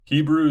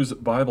Hebrews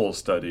Bible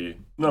Study,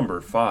 number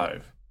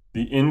 5,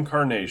 The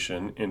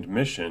Incarnation and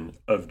Mission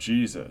of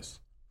Jesus,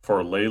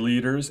 for lay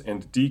leaders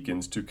and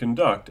deacons to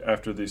conduct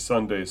after the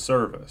Sunday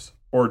service,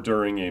 or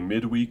during a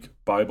midweek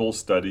Bible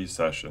study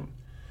session.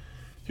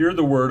 Hear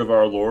the word of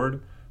our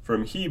Lord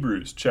from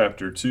Hebrews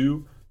chapter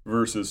 2,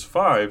 verses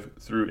 5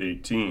 through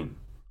 18.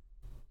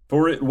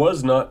 For it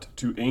was not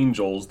to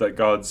angels that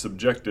God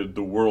subjected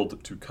the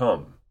world to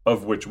come,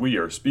 of which we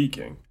are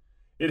speaking.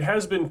 It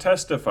has been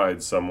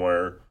testified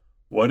somewhere,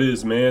 "What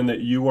is man that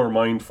you are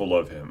mindful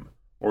of him,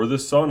 or the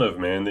Son of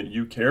Man that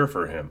you care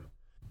for him?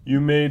 You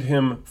made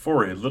him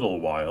for a little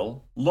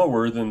while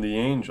lower than the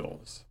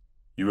angels.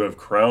 You have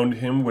crowned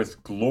him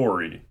with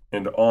glory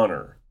and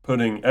honor,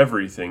 putting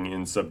everything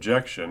in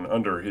subjection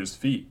under his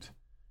feet."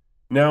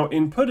 Now,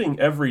 in putting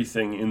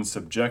everything in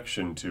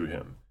subjection to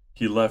him,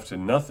 he left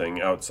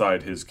nothing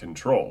outside his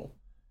control.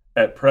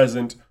 At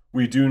present,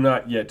 we do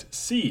not yet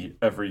see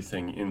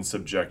everything in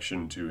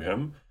subjection to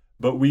him,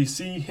 but we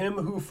see him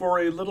who for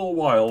a little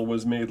while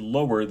was made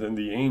lower than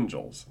the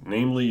angels,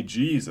 namely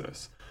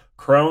Jesus,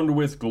 crowned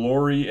with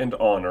glory and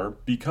honor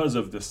because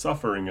of the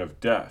suffering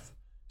of death,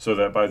 so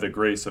that by the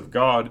grace of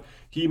God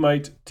he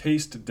might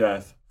taste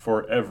death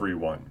for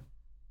everyone.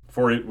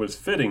 For it was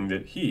fitting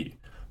that he,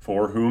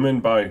 for whom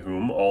and by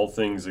whom all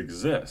things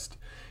exist,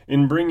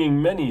 in bringing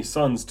many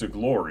sons to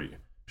glory,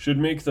 should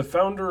make the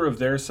founder of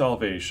their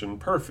salvation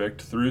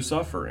perfect through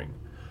suffering.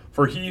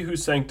 For he who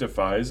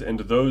sanctifies and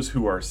those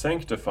who are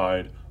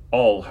sanctified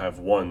all have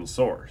one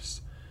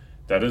source.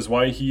 That is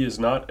why he is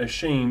not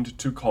ashamed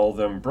to call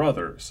them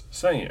brothers,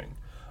 saying,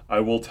 "I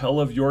will tell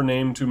of your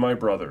name to my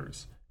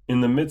brothers.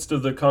 In the midst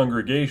of the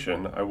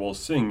congregation I will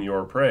sing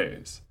your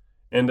praise."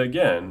 And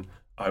again,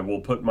 "I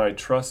will put my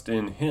trust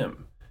in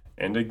him."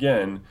 And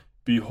again,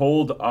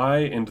 "Behold, I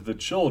and the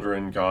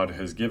children God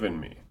has given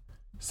me."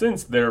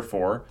 Since,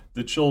 therefore,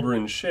 the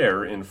children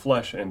share in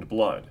flesh and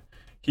blood,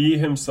 he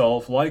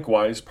himself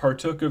likewise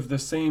partook of the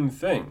same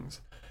things,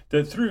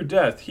 that through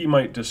death he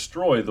might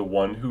destroy the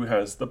one who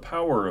has the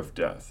power of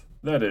death,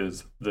 that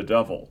is, the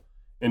devil,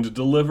 and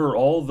deliver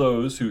all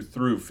those who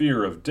through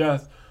fear of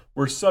death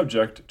were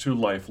subject to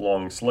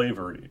lifelong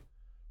slavery.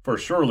 For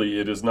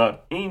surely it is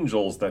not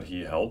angels that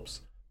he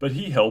helps, but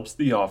he helps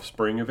the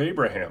offspring of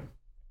Abraham.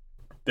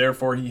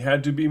 Therefore he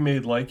had to be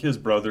made like his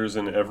brothers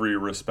in every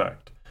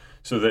respect,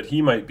 so that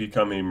he might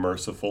become a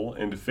merciful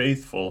and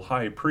faithful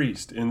high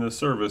priest in the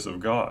service of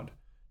God,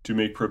 to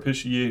make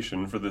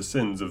propitiation for the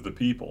sins of the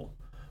people.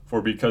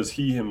 For because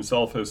he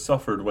himself has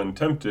suffered when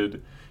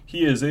tempted,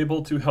 he is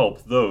able to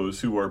help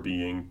those who are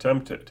being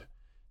tempted.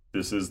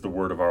 This is the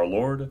word of our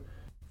Lord.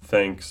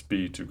 Thanks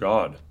be to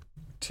God.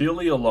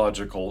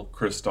 Teleological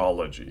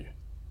Christology.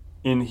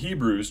 In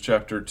Hebrews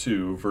chapter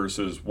 2,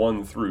 verses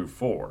 1 through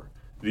 4,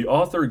 the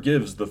author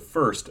gives the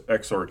first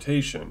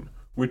exhortation,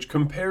 which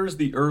compares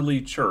the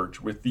early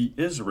church with the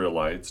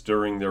Israelites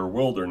during their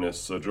wilderness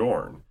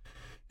sojourn.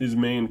 His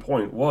main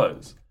point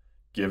was,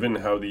 given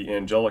how the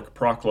angelic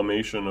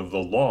proclamation of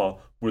the law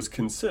was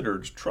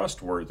considered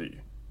trustworthy,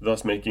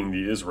 thus making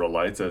the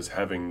Israelites as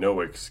having no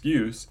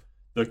excuse,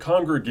 the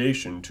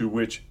congregation to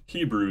which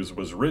Hebrews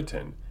was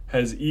written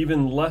has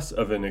even less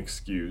of an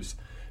excuse,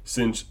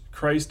 since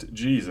Christ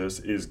Jesus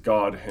is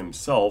God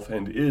himself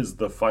and is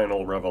the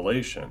final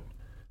revelation.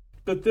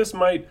 But this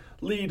might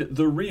lead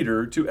the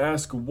reader to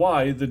ask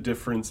why the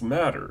difference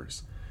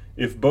matters.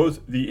 If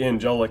both the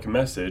angelic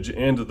message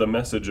and the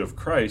message of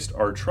Christ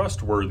are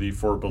trustworthy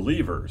for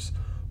believers,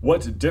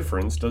 what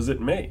difference does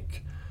it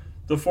make?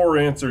 The four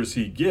answers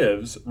he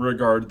gives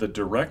regard the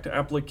direct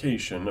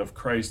application of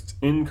Christ's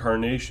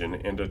incarnation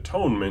and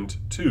atonement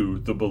to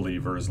the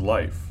believer's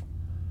life.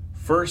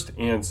 First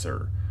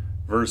answer,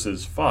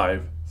 verses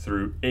 5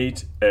 through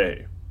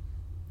 8a.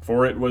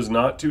 For it was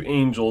not to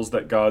angels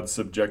that God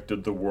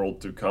subjected the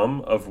world to come,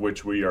 of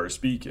which we are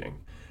speaking.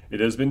 It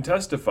has been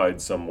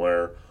testified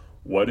somewhere,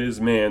 "What is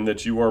man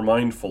that you are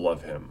mindful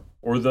of him,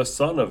 or the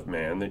Son of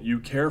Man that you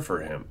care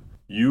for him?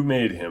 You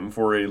made him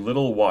for a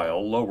little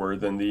while lower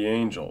than the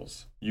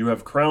angels. You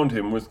have crowned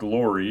him with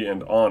glory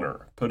and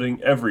honor,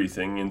 putting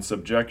everything in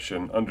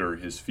subjection under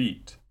his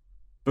feet."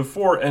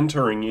 Before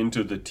entering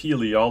into the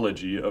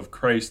teleology of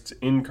Christ's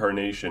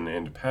incarnation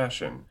and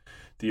passion,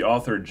 the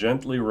author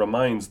gently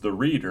reminds the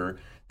reader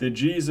that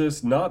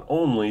Jesus not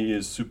only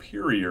is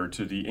superior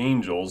to the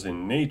angels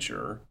in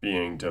nature,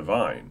 being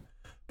divine,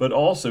 but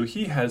also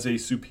he has a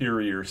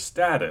superior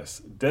status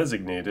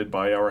designated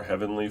by our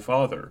Heavenly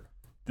Father.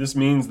 This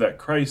means that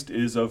Christ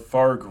is of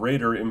far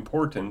greater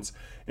importance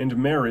and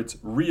merits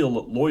real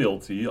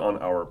loyalty on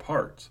our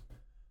part.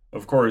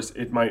 Of course,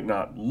 it might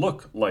not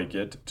look like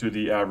it to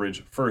the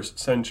average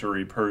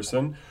first-century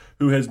person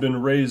who has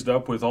been raised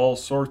up with all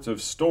sorts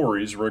of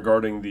stories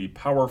regarding the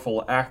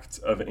powerful acts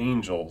of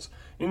angels,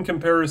 in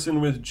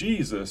comparison with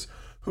Jesus,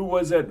 who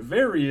was at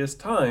various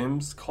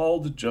times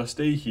called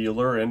just a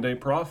healer and a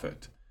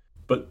prophet.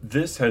 But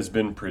this has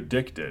been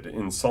predicted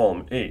in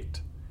Psalm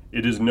 8.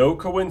 It is no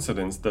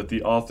coincidence that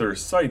the author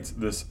cites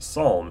this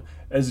psalm,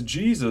 as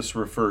Jesus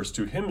refers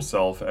to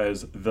himself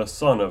as the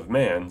Son of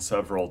Man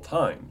several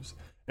times,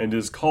 and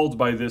is called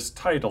by this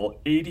title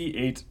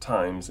 88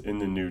 times in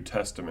the New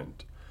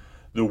Testament.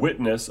 The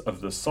witness of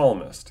the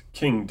psalmist,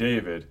 King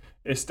David,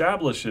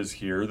 establishes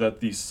here that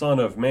the Son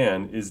of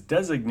Man is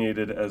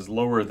designated as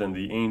lower than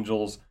the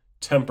angels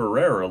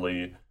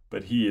temporarily,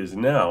 but he is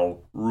now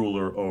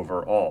ruler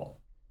over all.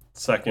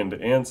 Second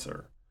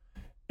answer,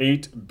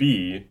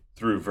 8b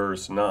through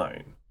verse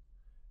 9.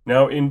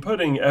 Now, in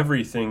putting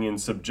everything in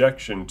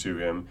subjection to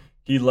him,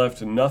 he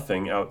left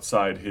nothing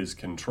outside his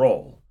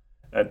control.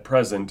 At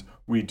present,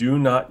 we do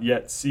not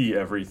yet see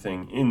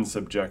everything in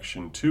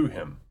subjection to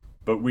him,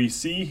 but we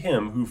see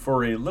him who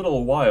for a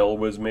little while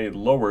was made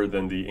lower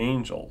than the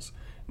angels,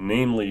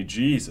 namely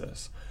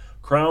Jesus,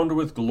 crowned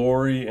with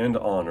glory and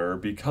honor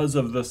because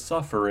of the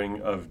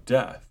suffering of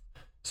death,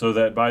 so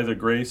that by the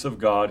grace of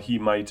God he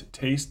might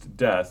taste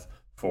death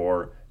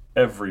for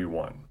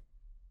everyone.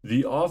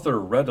 The author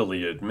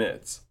readily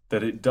admits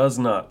that it does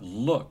not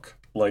look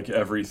like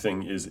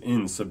everything is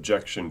in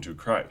subjection to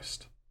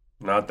Christ.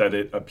 Not that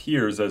it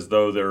appears as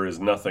though there is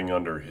nothing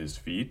under his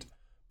feet,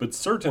 but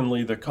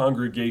certainly the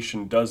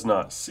congregation does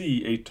not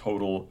see a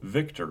total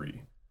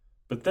victory.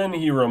 But then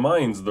he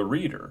reminds the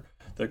reader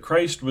that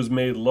Christ was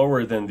made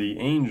lower than the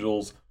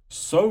angels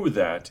so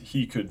that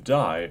he could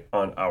die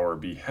on our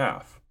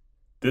behalf.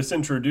 This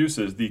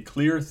introduces the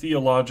clear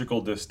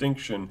theological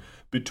distinction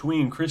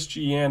between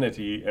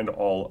Christianity and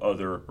all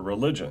other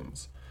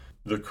religions.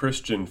 The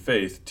Christian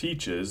faith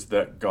teaches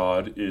that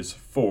God is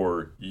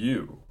for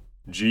you.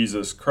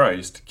 Jesus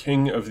Christ,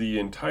 King of the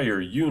entire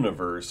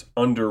universe,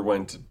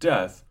 underwent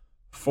death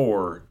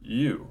for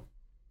you.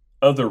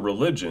 Other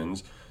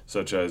religions,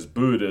 such as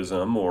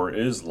Buddhism or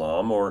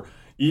Islam, or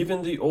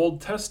even the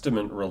Old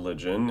Testament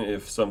religion,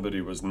 if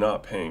somebody was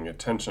not paying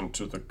attention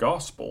to the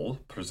gospel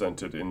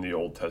presented in the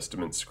Old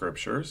Testament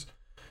scriptures,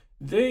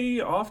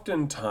 they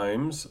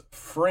oftentimes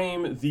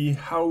frame the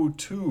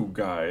how-to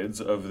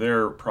guides of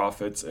their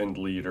prophets and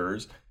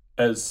leaders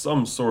as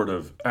some sort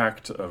of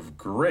act of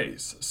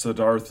grace.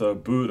 Siddhartha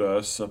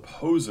Buddha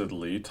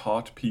supposedly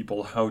taught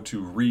people how to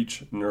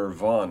reach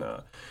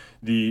nirvana.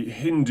 The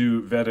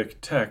Hindu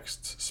Vedic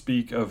texts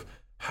speak of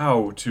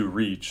how to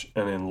reach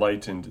an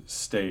enlightened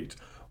state,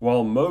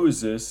 while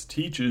Moses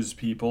teaches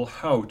people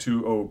how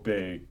to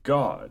obey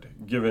God,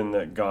 given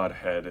that God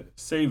had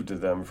saved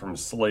them from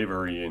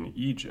slavery in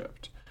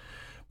Egypt.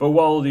 But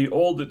while the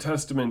Old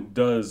Testament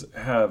does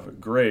have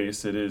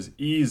grace, it is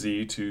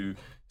easy to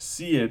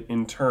see it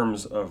in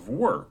terms of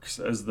works,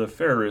 as the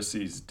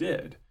Pharisees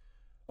did.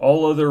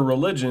 All other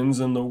religions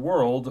in the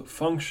world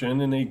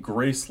function in a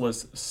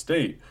graceless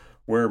state,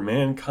 where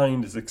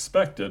mankind is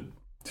expected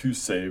to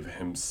save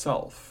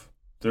himself.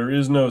 There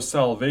is no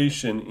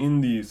salvation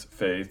in these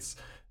faiths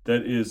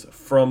that is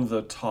from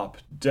the top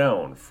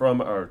down,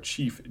 from our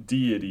chief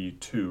deity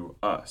to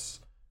us.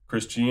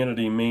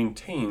 Christianity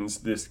maintains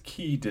this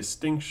key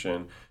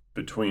distinction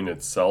between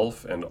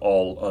itself and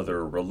all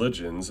other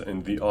religions,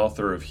 and the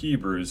author of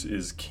Hebrews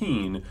is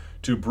keen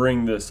to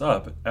bring this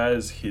up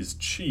as his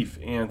chief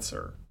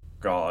answer.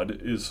 God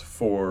is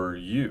for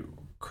you.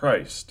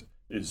 Christ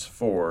is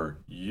for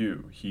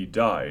you. He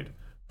died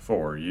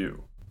for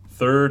you.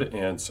 Third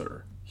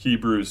answer,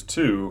 Hebrews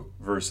 2,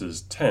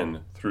 verses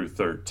 10 through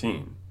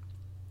 13.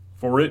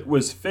 For it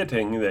was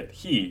fitting that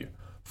he,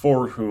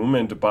 for whom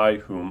and by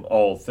whom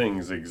all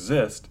things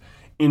exist,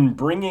 in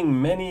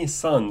bringing many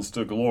sons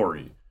to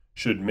glory,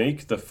 should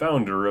make the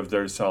founder of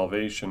their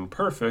salvation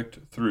perfect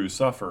through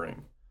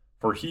suffering.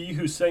 For he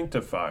who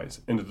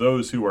sanctifies and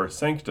those who are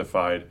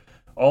sanctified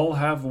all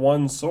have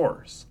one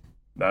source.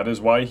 That is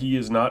why he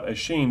is not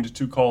ashamed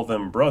to call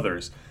them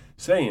brothers,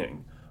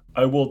 saying,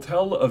 I will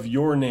tell of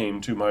your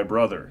name to my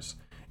brothers.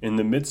 In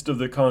the midst of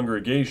the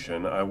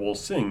congregation I will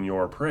sing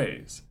your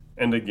praise.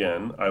 And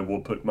again, I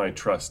will put my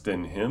trust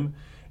in him.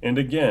 And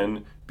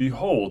again,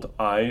 behold,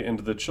 I and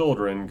the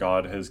children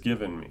God has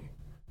given me.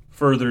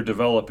 Further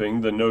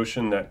developing the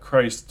notion that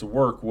Christ's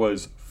work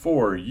was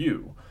for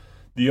you,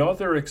 the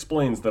author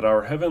explains that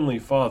our Heavenly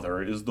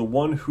Father is the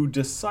one who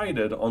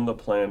decided on the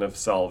plan of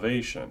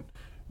salvation,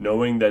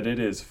 knowing that it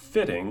is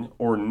fitting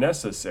or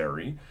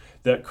necessary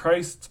that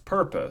Christ's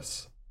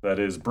purpose, that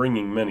is,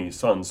 bringing many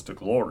sons to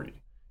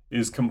glory,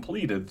 is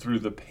completed through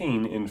the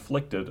pain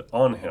inflicted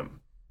on him.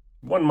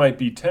 One might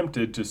be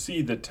tempted to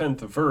see the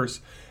 10th verse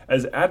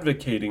as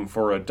advocating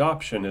for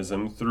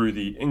adoptionism through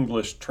the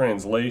English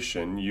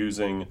translation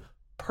using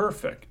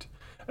perfect,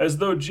 as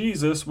though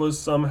Jesus was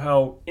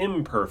somehow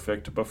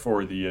imperfect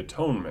before the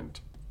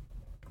atonement.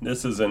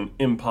 This is an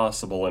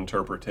impossible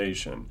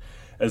interpretation,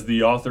 as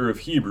the author of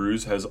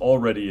Hebrews has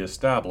already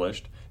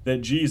established that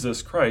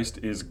Jesus Christ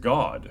is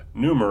God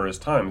numerous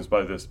times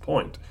by this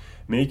point,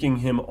 making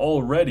him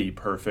already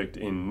perfect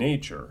in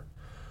nature.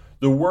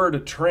 The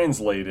word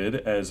translated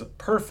as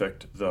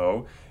perfect,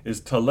 though,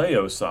 is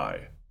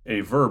teleosai,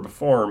 a verb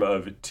form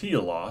of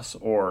telos,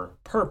 or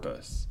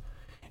purpose.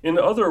 In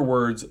other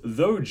words,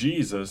 though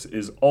Jesus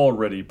is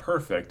already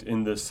perfect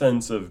in the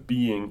sense of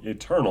being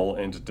eternal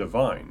and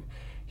divine,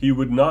 he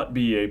would not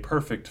be a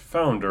perfect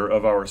founder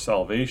of our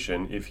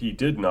salvation if he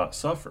did not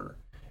suffer.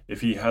 If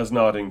he has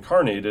not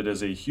incarnated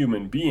as a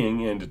human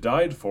being and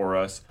died for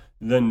us,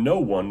 then no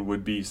one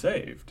would be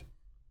saved.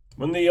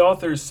 When the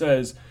author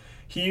says,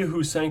 "He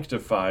who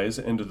sanctifies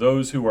and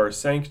those who are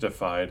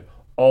sanctified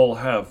all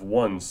have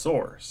one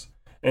source,"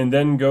 and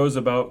then goes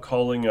about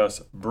calling us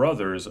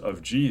brothers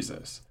of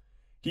Jesus,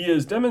 he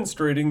is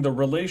demonstrating the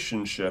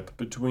relationship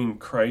between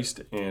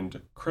Christ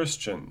and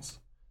Christians.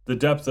 The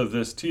depth of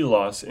this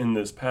telos in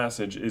this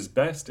passage is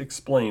best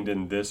explained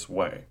in this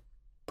way.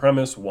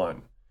 Premise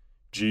 1.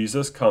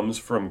 Jesus comes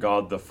from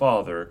God the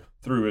Father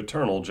through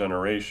eternal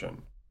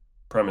generation.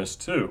 Premise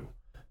 2.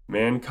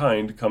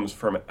 Mankind comes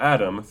from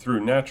Adam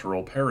through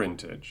natural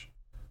parentage.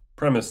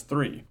 Premise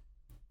 3.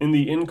 In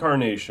the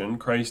Incarnation,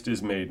 Christ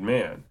is made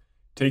man,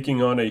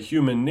 taking on a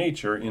human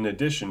nature in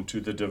addition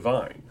to the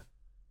divine.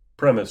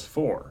 Premise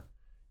 4.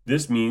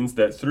 This means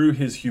that through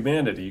his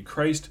humanity,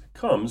 Christ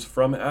comes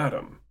from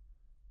Adam.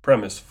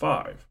 Premise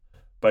 5.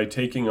 By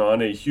taking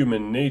on a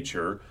human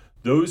nature,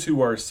 those who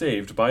are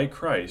saved by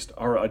Christ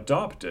are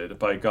adopted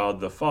by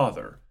God the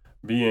Father,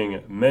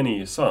 being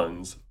many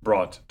sons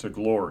brought to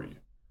glory.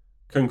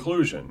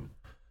 Conclusion.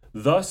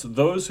 Thus,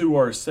 those who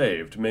are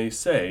saved may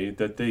say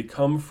that they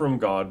come from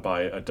God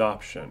by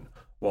adoption,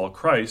 while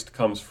Christ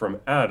comes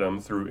from Adam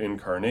through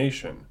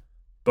incarnation.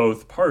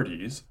 Both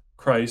parties,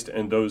 Christ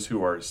and those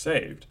who are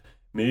saved,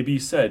 may be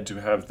said to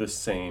have the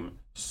same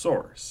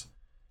source.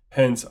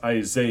 Hence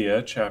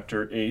Isaiah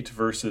chapter 8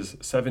 verses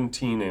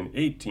 17 and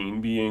 18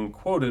 being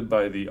quoted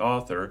by the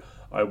author,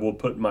 "I will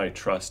put my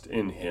trust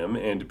in him,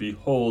 and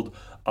behold,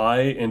 I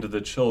and the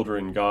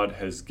children God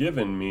has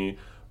given me,"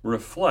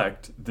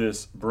 reflect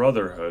this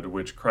brotherhood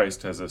which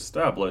Christ has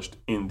established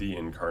in the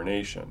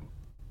Incarnation.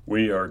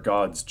 We are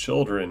God's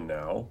children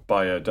now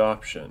by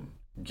adoption,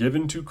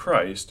 given to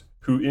Christ,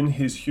 who in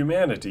his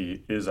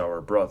humanity is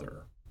our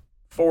brother.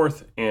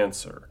 Fourth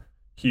answer.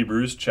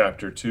 Hebrews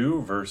chapter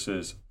 2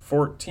 verses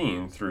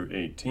 14 through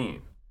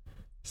 18.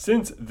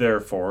 Since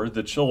therefore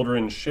the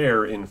children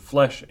share in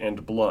flesh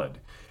and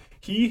blood,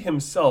 he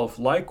himself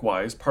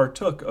likewise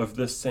partook of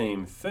the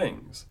same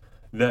things,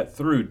 that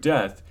through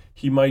death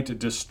he might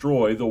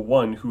destroy the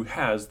one who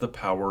has the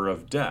power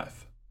of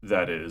death,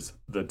 that is,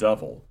 the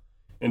devil,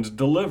 and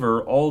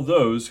deliver all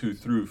those who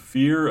through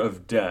fear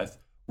of death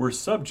were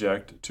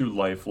subject to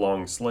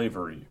lifelong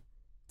slavery.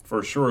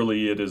 For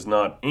surely it is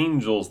not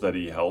angels that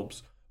he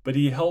helps, but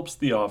he helps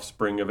the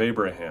offspring of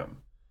Abraham.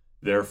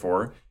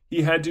 Therefore,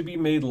 he had to be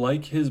made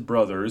like his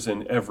brothers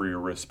in every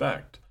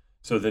respect,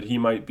 so that he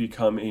might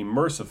become a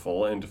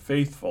merciful and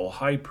faithful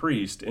high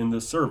priest in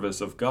the service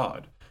of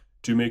God,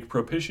 to make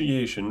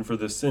propitiation for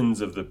the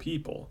sins of the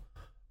people.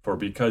 For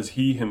because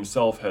he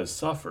himself has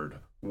suffered,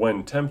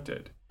 when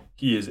tempted,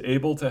 he is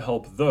able to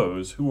help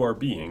those who are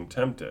being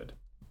tempted.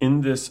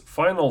 In this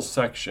final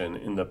section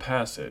in the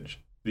passage,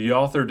 the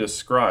author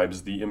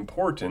describes the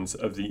importance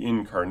of the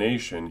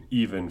Incarnation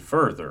even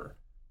further.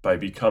 By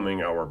becoming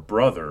our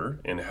brother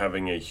and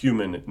having a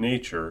human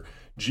nature,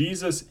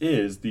 Jesus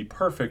is the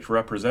perfect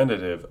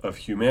representative of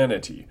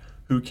humanity,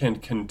 who can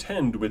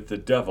contend with the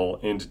devil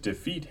and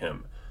defeat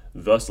him,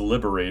 thus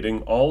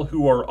liberating all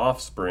who are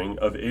offspring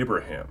of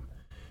Abraham.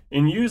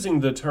 In using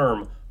the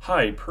term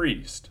high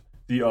priest,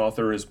 the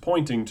author is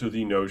pointing to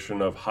the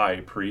notion of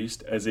high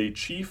priest as a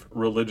chief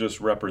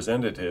religious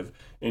representative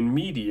and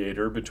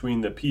mediator between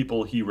the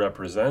people he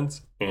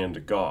represents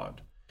and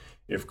God.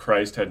 If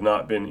Christ had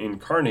not been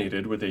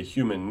incarnated with a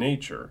human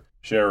nature,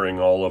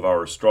 sharing all of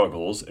our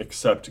struggles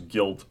except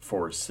guilt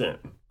for sin,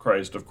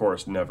 Christ of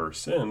course never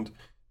sinned,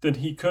 then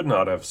he could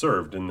not have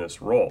served in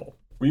this role.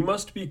 We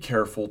must be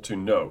careful to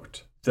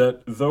note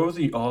that though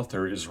the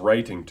author is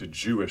writing to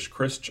Jewish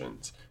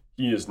Christians,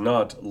 he is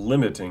not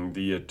limiting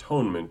the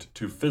atonement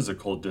to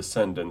physical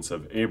descendants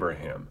of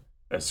Abraham,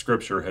 as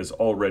Scripture has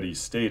already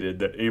stated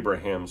that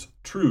Abraham's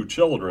true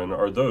children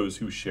are those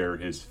who share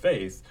his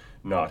faith,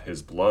 not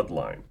his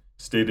bloodline,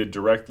 stated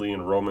directly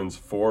in Romans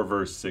 4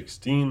 verse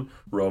 16,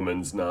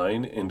 Romans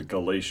 9, and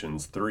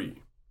Galatians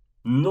 3.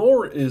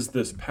 Nor is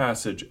this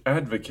passage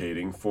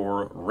advocating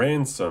for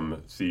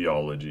ransom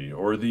theology,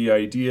 or the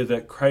idea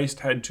that Christ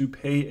had to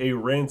pay a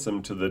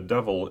ransom to the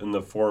devil in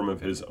the form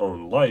of his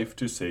own life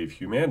to save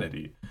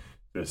humanity.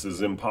 This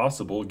is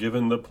impossible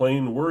given the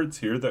plain words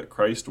here that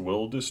Christ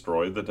will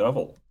destroy the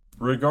devil.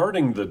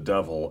 Regarding the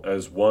devil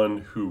as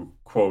one who,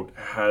 quote,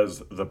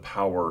 has the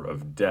power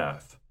of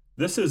death,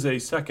 this is a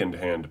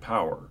second-hand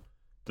power.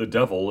 The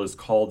devil is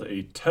called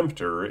a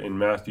tempter in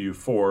Matthew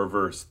 4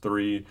 verse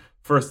 3,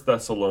 1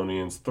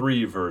 Thessalonians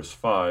 3 verse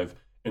 5,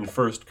 and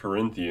 1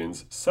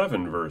 Corinthians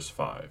 7 verse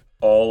 5,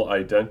 all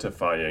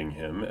identifying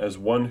him as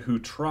one who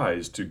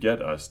tries to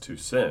get us to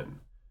sin.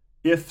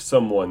 If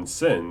someone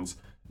sins,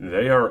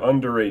 they are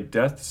under a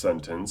death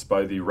sentence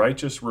by the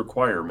righteous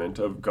requirement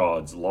of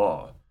God's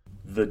law.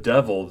 The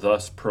devil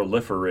thus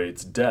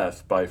proliferates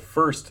death by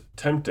first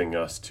tempting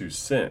us to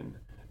sin,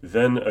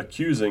 then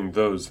accusing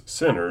those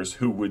sinners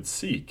who would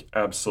seek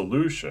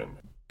absolution,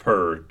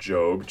 per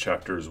Job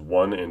chapters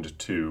 1 and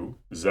 2,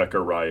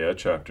 Zechariah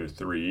chapter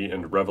 3,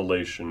 and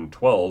Revelation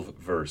 12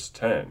 verse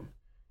 10.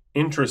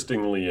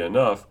 Interestingly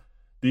enough,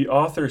 The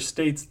author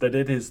states that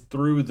it is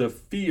through the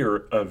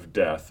fear of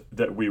death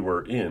that we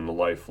were in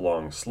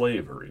lifelong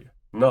slavery,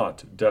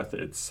 not death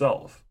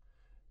itself.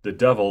 The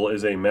devil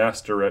is a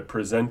master at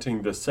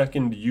presenting the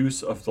second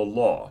use of the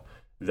law,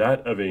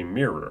 that of a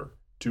mirror,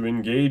 to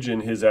engage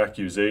in his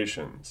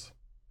accusations.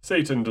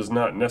 Satan does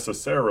not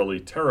necessarily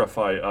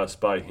terrify us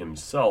by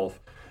himself,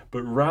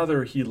 but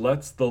rather he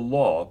lets the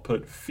law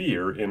put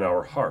fear in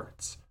our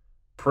hearts.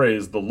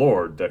 Praise the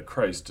Lord that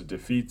Christ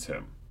defeats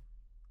him.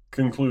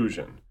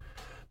 Conclusion.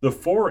 The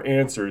four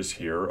answers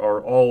here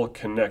are all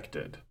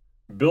connected,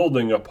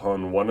 building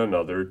upon one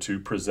another to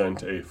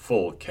present a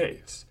full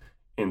case.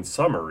 In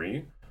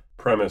summary,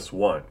 Premise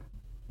 1.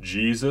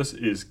 Jesus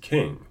is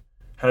king,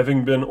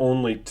 having been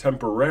only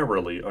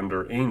temporarily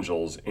under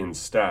angels in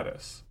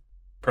status.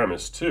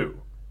 Premise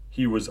 2.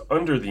 He was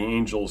under the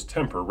angels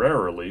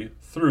temporarily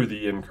through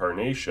the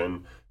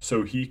Incarnation,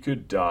 so he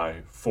could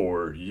die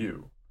for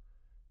you.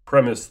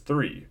 Premise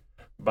 3.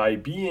 By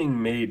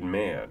being made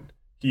man,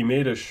 he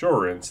made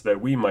assurance that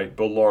we might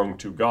belong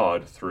to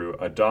God through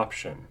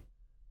adoption.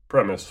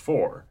 Premise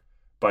 4.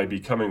 By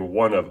becoming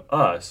one of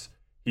us,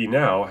 he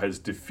now has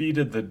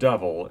defeated the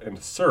devil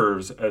and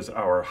serves as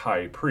our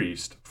high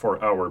priest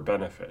for our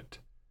benefit.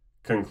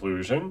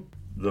 Conclusion.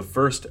 The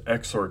first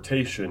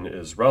exhortation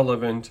is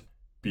relevant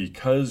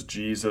because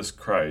Jesus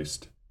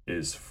Christ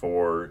is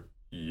for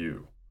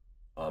you.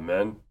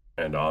 Amen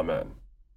and amen.